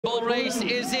Bull race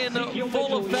is in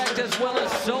full effect, as well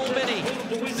as so many.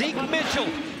 Zeke Mitchell,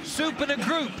 soup in a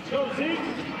group.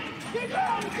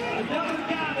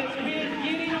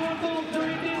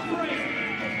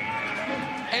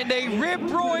 And a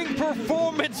rip-roaring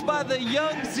performance by the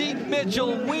young Zeke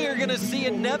Mitchell. We are going to see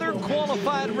another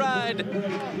qualified ride,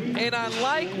 and I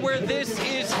like where this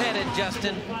is headed,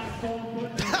 Justin.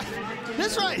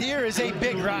 This right here is a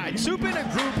big ride. Soup in a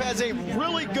Group has a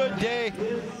really good day.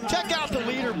 Check out the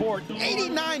leaderboard.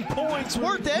 89 points,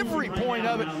 worth every point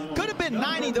of it. Could have been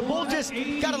 90. The bull just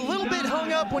got a little bit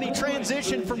hung up when he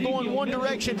transitioned from going one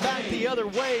direction back the other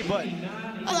way, but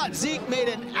I thought Zeke made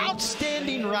an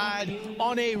outstanding ride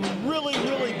on a really,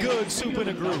 really good Soup in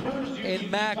a Group.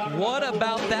 And Mac, what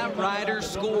about that rider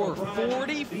score?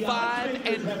 45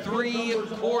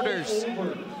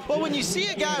 3/4. Well, when you see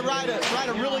a guy ride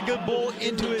a really good bull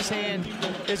into his hand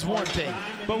is one thing.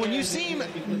 But when you see him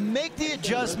make the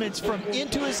adjustments from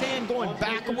into his hand, going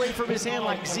back away from his hand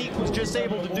like Zeke was just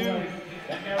able to do,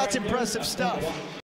 that's impressive stuff.